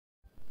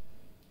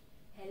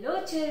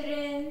Hello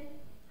children,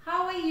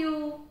 how are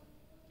you?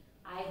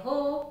 I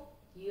hope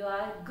you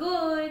are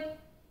good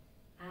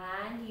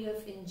and you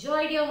have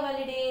enjoyed your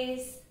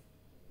holidays.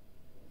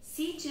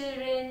 See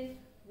children,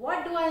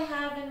 what do I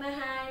have in my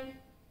hand?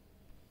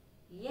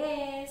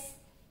 Yes,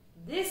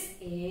 this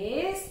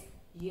is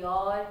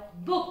your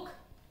book.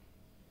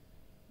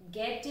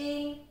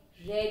 Getting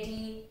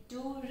ready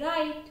to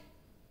write.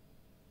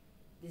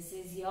 This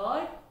is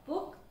your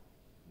book.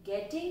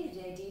 Getting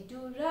ready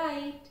to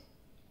write.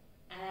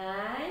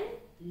 And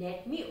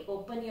let me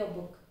open your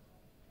book.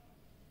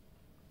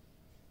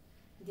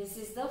 This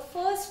is the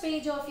first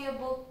page of your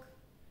book.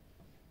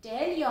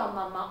 Tell your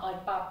mama or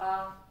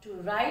papa to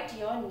write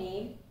your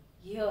name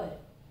here.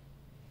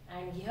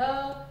 And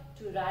here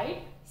to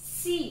write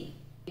C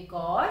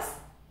because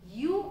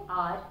you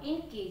are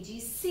in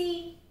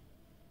KG-C.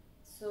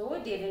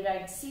 So they will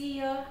write C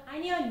here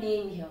and your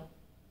name here.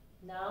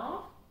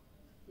 Now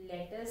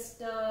let us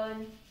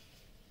turn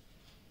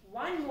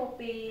one more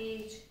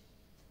page.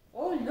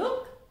 Oh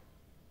look,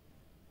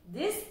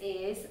 this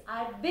is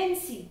our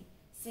Bincy.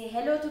 Say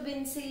hello to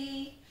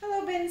Bincy.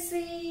 Hello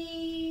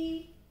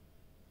Bincy.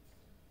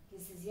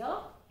 This is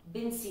your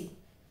Bincy.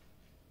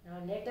 Now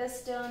let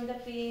us turn the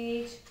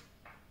page.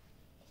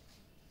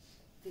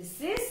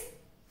 This is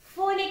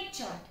phonic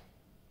chart.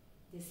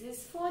 This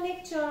is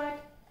phonic chart.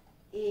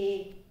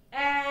 A,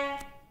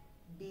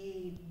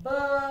 B, B,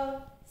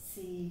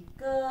 C,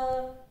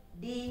 K,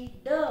 D,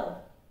 D.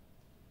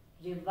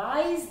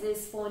 Revise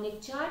this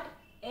phonic chart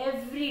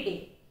every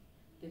day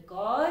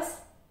because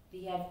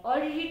we have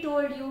already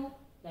told you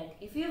that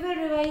if you will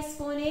revise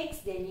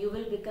phonics, then you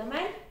will become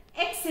an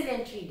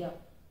excellent reader.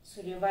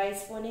 So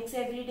revise phonics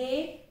every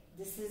day.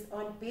 This is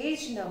on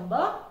page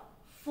number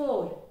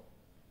 4.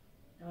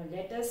 Now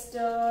let us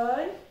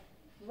turn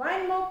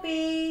one more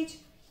page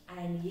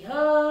and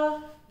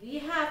here we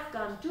have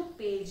come to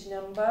page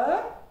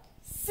number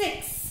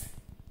 6.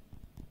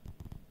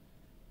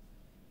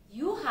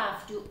 You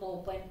have to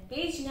open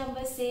page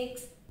number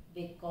 6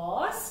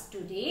 because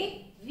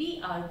today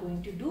we are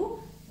going to do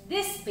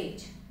this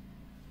page.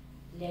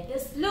 Let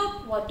us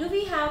look what do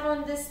we have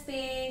on this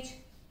page.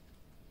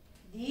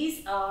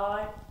 These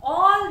are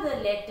all the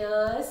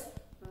letters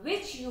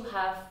which you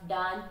have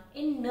done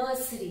in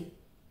nursery.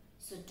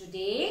 So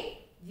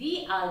today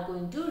we are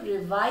going to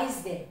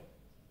revise them.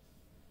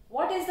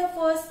 What is the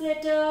first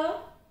letter?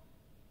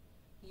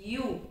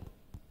 U.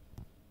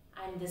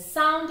 And the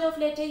sound of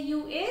letter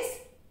U is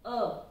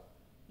A.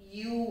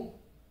 U.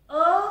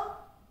 A.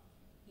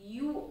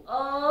 U.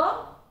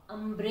 A.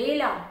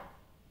 Umbrella.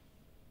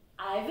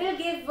 I will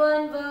give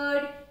one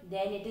word,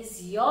 then it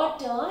is your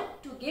turn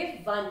to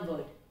give one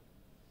word.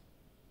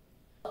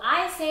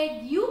 I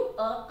said U.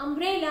 A.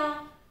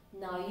 Umbrella.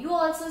 Now you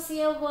also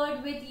say a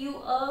word with U.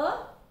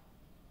 A.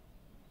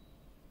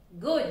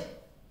 Good.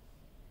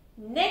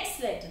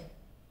 Next letter.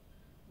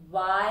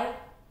 Y.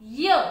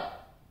 Y.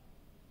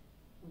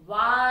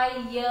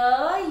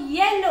 Y.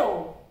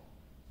 Yellow.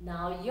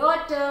 Now your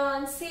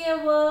turn. Say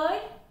a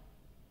word.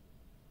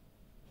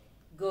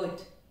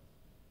 Good.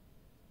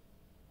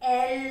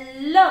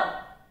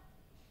 L.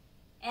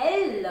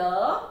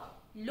 L.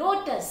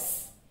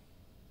 Lotus.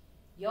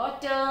 Your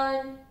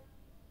turn.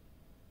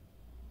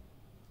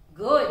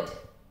 Good.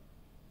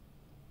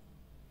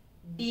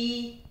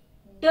 D.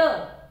 D.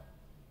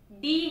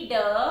 D. D.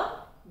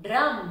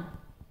 Drum.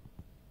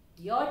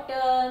 Your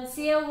turn.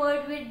 Say a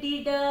word with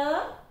D. D.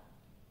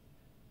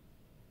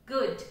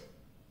 Good.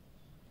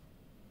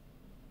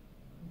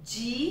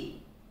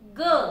 G.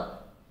 G.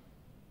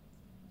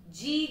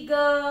 G. G.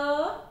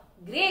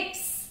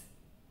 Grapes.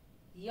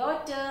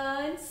 Your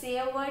turn. Say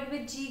a word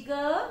with G. G.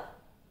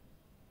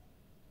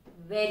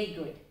 Very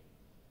good.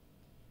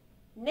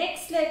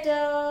 Next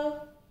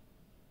letter.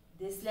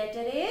 This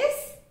letter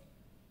is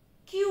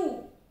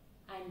Q.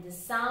 And the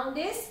sound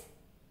is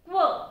Q.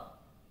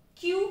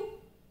 Q.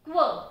 Q.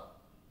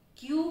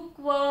 Q.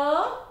 Q.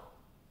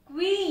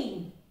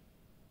 Queen.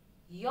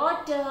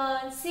 Your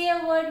turn. Say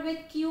a word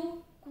with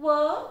Q. Q.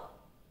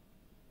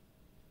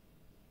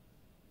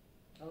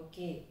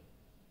 Okay.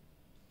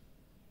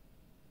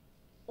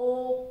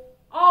 O.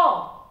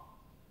 O.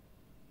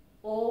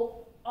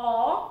 O.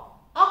 O.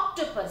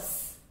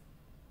 Octopus.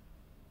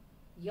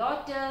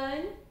 Your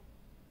turn.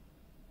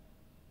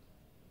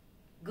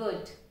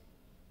 Good.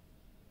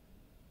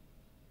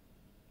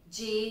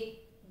 J.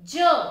 J.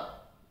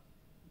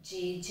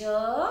 J. J.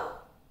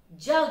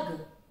 Jug.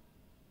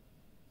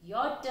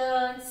 Your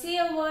turn. Say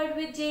a word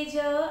with J. J.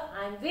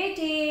 I'm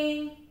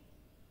waiting.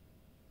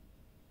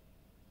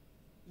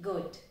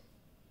 Good.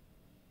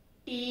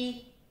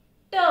 T.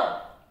 T.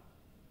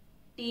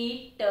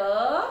 T. T.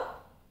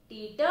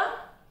 T. T.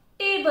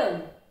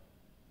 Table.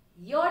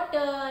 Your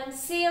turn.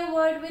 Say a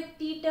word with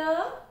T. T.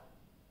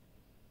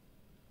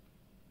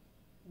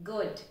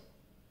 Good.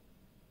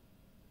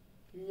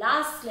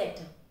 Last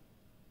letter.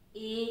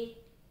 A.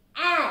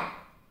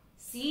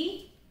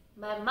 See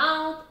my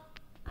mouth.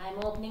 I'm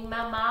opening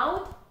my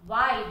mouth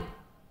wide.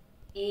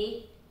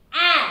 A.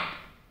 Ant.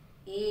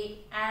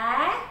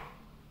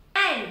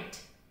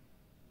 Ant.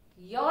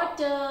 Your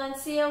your turn.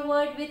 Say a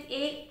word with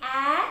A.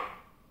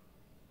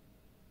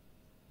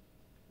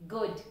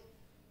 Good.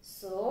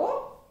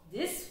 So,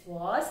 this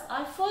was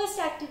our first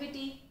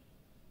activity.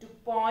 To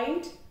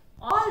point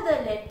all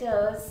the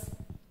letters,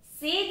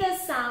 say the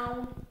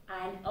sound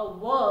and a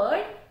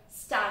word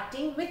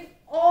starting with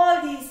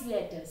all these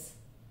letters.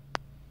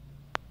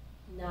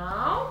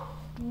 Now,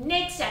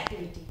 next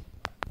activity.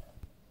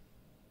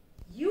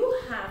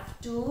 You have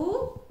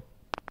to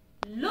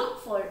look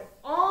for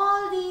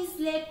all these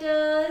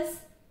letters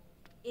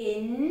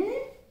in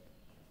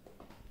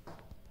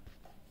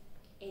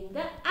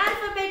the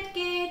alphabet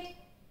kit.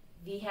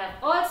 We have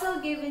also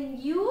given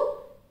you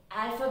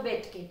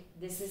alphabet kit.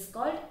 This is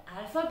called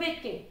alphabet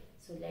kit.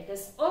 So let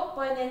us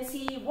open and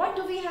see what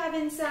do we have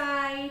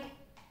inside.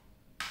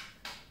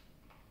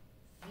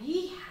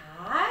 We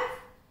have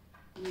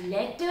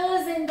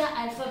letters in the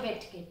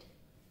alphabet kit.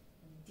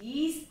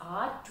 These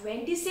are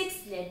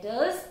 26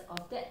 letters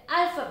of the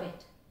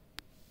alphabet.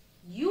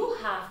 You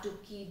have to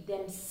keep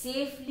them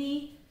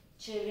safely.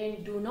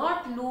 Children, do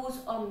not lose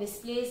or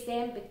misplace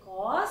them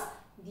because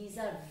these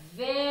are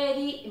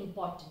very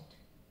important.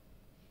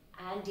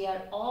 And they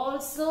are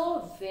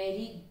also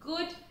very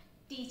good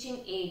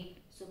teaching aid.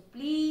 So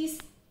please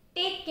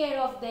take care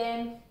of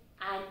them,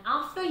 and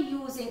after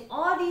using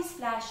all these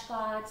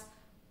flashcards,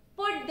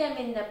 put them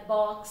in the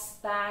box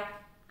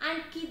back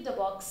and keep the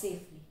box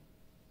safely.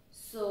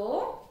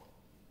 So,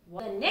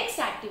 the next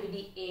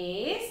activity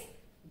is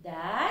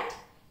that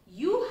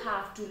you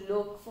have to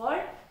look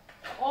for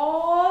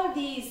all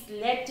these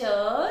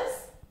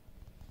letters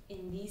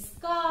in these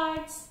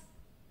cards.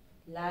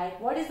 Like,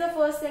 what is the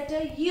first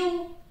letter?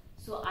 U.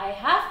 So, I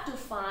have to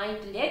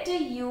find letter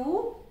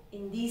U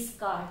in these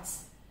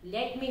cards.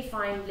 Let me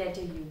find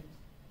letter U.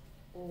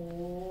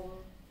 Oh,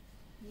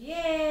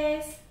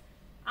 yes.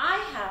 I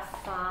have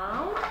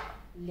found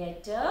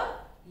letter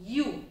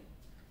U.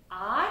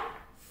 Our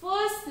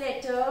first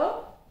letter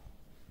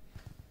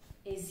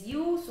is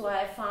U, so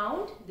I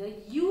found the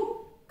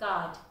U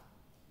card.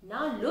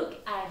 Now look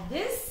at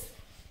this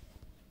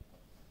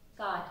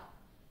card.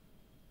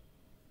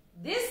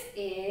 This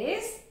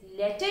is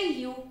letter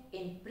U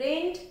in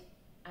print,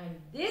 and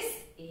this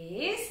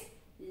is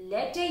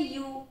letter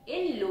U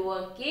in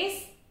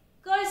lowercase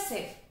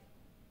cursive,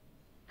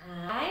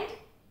 and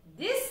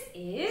this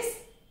is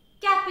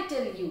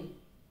capital U.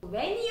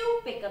 When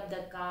you pick up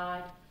the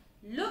card,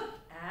 look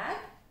at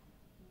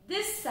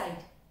this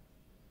side,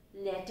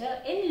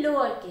 letter in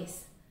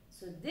lowercase.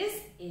 So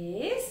this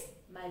is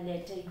my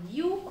letter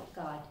U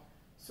card.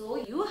 So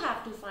you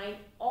have to find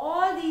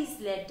all these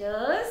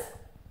letters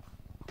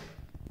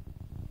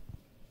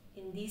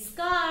in these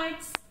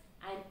cards,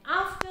 and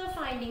after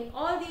finding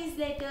all these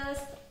letters,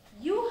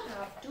 you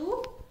have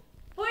to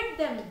put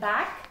them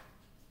back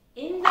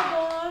in the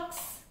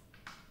box,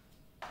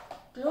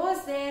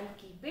 close them and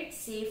keep it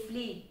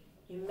safely.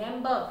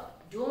 Remember,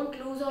 don't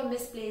lose or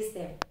misplace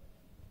them.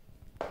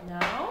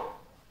 Now,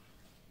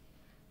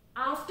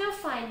 after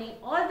finding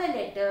all the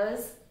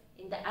letters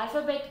in the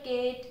alphabet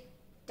kit,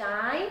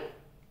 time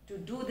to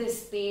do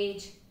this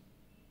page.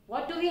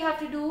 What do we have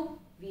to do?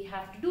 We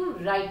have to do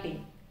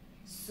writing.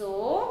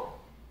 So,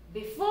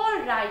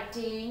 before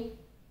writing,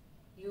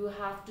 you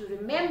have to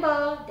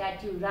remember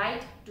that you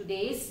write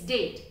today's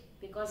date,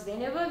 because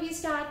whenever we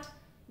start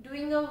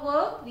doing a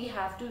work, we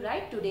have to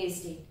write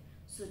today's date.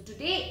 So,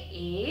 today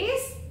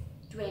is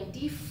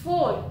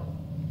 24.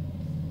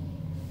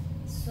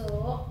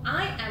 So,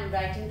 I am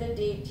writing the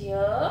date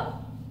here.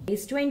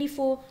 It's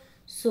 24.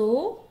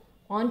 So,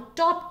 on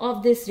top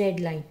of this red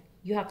line,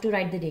 you have to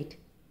write the date.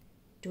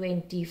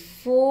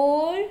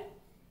 24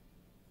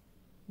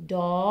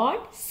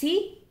 dot,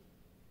 see,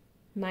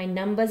 my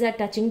numbers are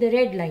touching the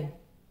red line.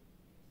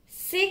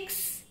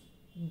 6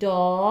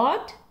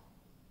 dot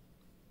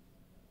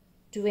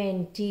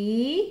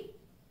 20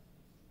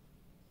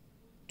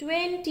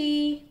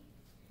 20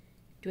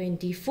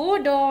 24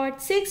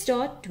 dot 6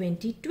 dot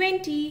 20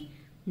 20.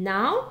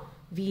 Now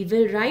we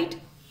will write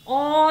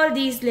all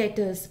these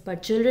letters,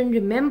 but children,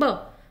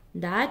 remember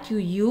that you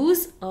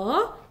use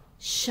a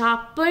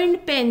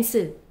sharpened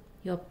pencil.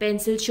 Your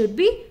pencil should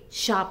be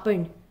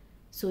sharpened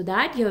so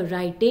that your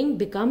writing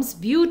becomes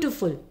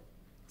beautiful.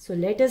 So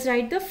let us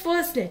write the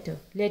first letter,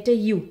 letter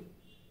U.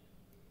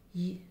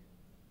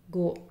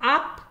 Go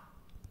up,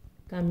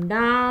 come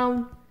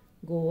down,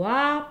 go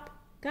up,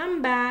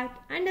 come back,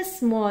 and a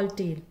small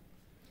tail.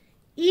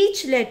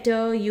 Each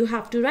letter you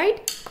have to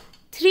write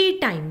 3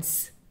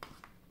 times.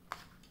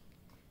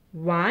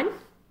 1,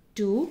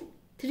 2,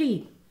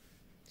 3.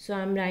 So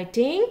I am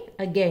writing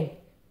again.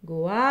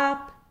 Go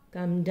up,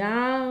 come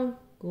down,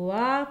 go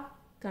up,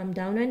 come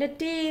down, and a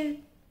tail.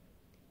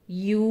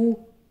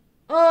 U,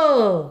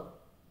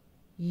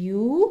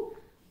 U,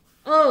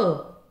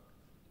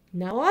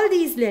 Now all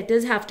these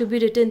letters have to be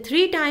written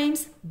 3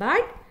 times,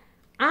 but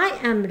I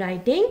am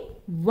writing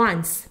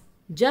once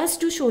just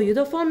to show you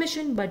the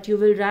formation, but you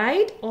will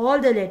write all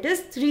the letters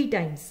 3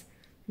 times.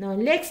 Now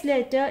next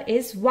letter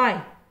is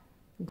Y.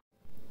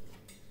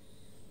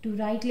 To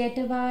write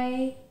letter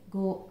Y,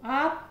 go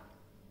up,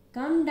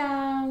 come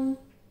down,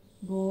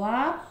 go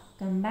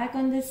come back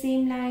on the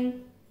same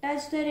line,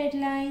 touch the red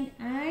line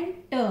and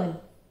turn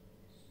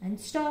and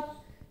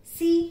stop.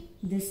 See,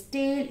 this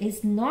tail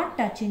is not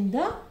touching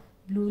the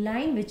blue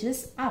line which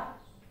is up.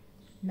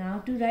 Now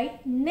to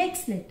write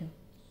next letter.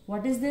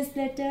 What is this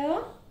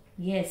letter?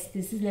 Yes,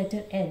 this is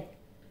letter L.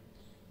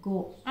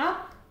 Go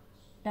up,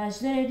 touch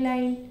the red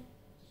line,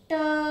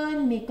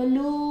 turn, make a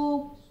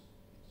loop.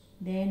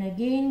 Then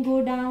again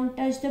go down,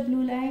 touch the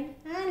blue line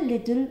and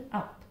little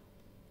up.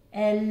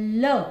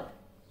 L.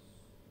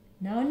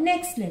 Now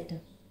next letter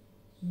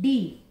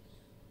D.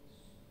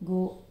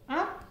 Go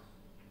up,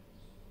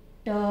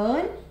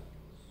 turn,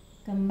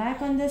 come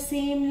back on the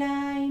same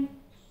line.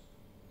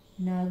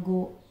 Now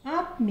go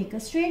up, make a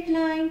straight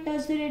line,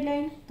 touch the red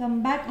line,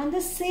 come back on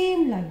the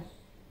same line.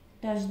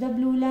 Touch the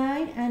blue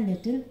line and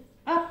little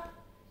up.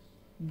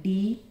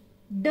 D.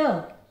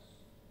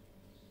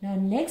 Now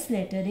next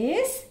letter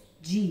is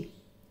G.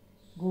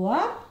 Go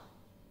up,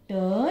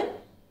 turn,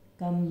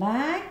 come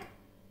back,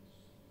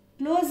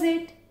 close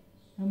it.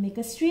 Now make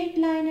a straight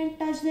line and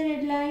touch the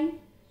red line.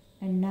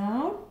 And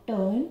now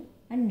turn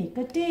and make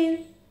a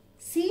tail.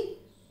 See,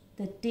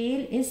 the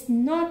tail is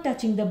not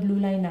touching the blue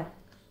line up.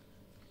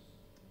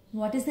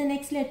 What is the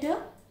next letter?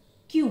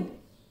 Q.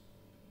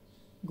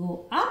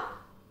 Go up,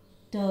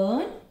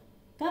 turn,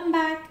 come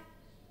back,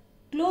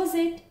 close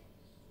it.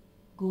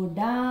 Go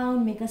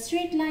down, make a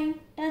straight line,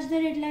 touch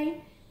the red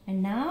line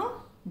and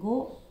now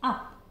go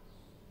up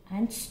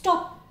and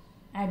stop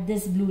at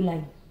this blue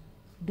line.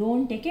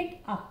 Don't take it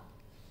up.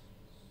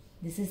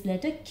 This is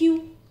letter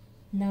Q.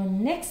 Now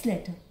next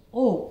letter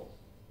O.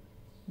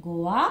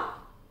 Go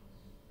up,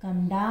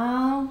 come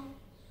down.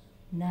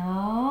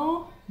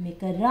 Now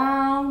make a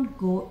round,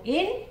 go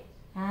in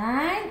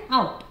and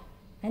out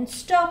and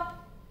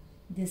stop.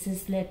 This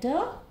is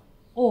letter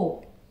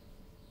O.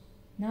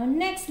 Now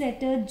next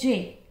letter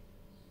J.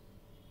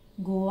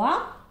 Go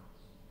up,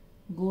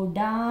 go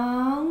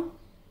down,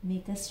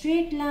 make a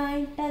straight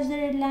line, touch the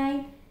red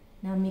line.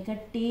 Now make a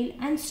tail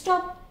and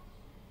stop.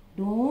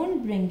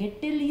 Don't bring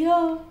it till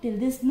here, till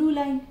this blue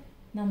line.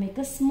 Now make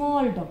a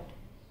small dot.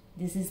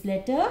 This is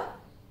letter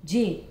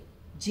J.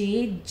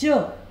 J.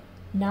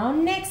 Now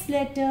next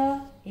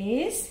letter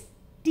is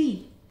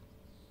T.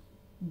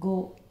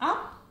 Go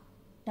up,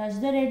 touch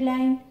the red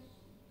line,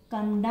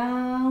 come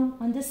down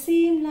on the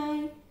same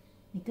line,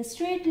 make a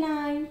straight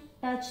line,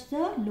 touch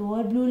the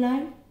lower blue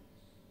line,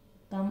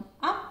 come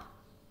up.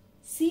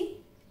 See,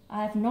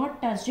 I have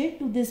not touched it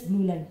to this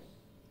blue line.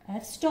 I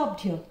have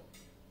stopped here.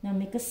 Now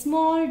make a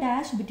small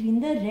dash between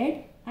the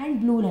red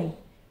and blue line.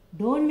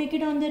 Don't make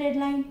it on the red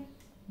line.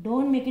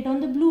 Don't make it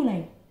on the blue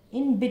line.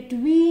 In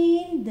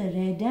between the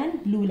red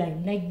and blue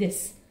line like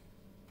this.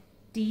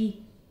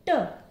 T.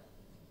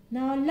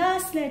 Now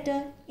last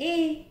letter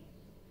A.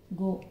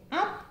 Go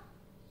up.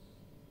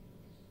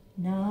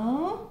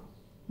 Now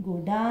go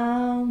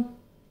down.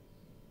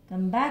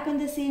 Come back on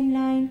the same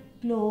line.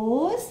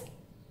 Close.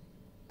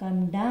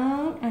 Come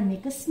down and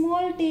make a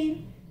small tail.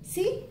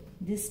 See,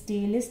 this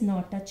tail is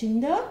not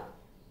touching the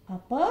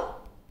upper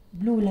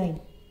blue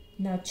line.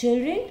 Now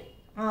children,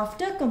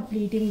 after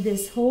completing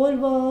this whole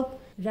work,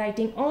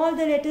 writing all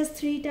the letters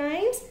 3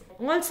 times,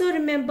 also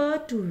remember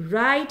to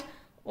write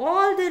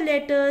all the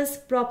letters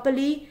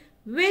properly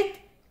with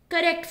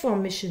correct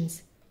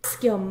formations.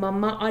 Ask your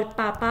mama or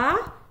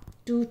papa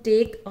to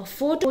take a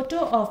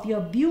photo of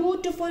your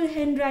beautiful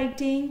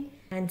handwriting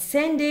and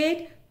send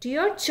it to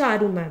your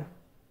Charu ma'am.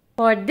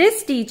 For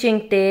this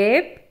teaching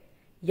tip,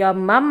 your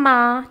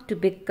mama to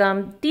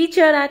become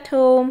teacher at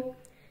home,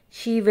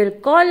 she will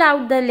call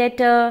out the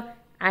letter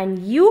and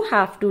you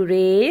have to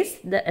raise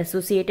the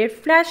associated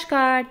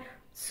flashcard.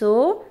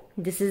 So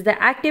this is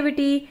the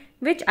activity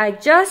which I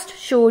just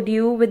showed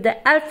you with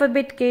the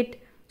alphabet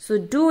kit. So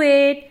do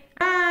it.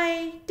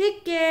 Bye.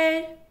 Take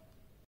care.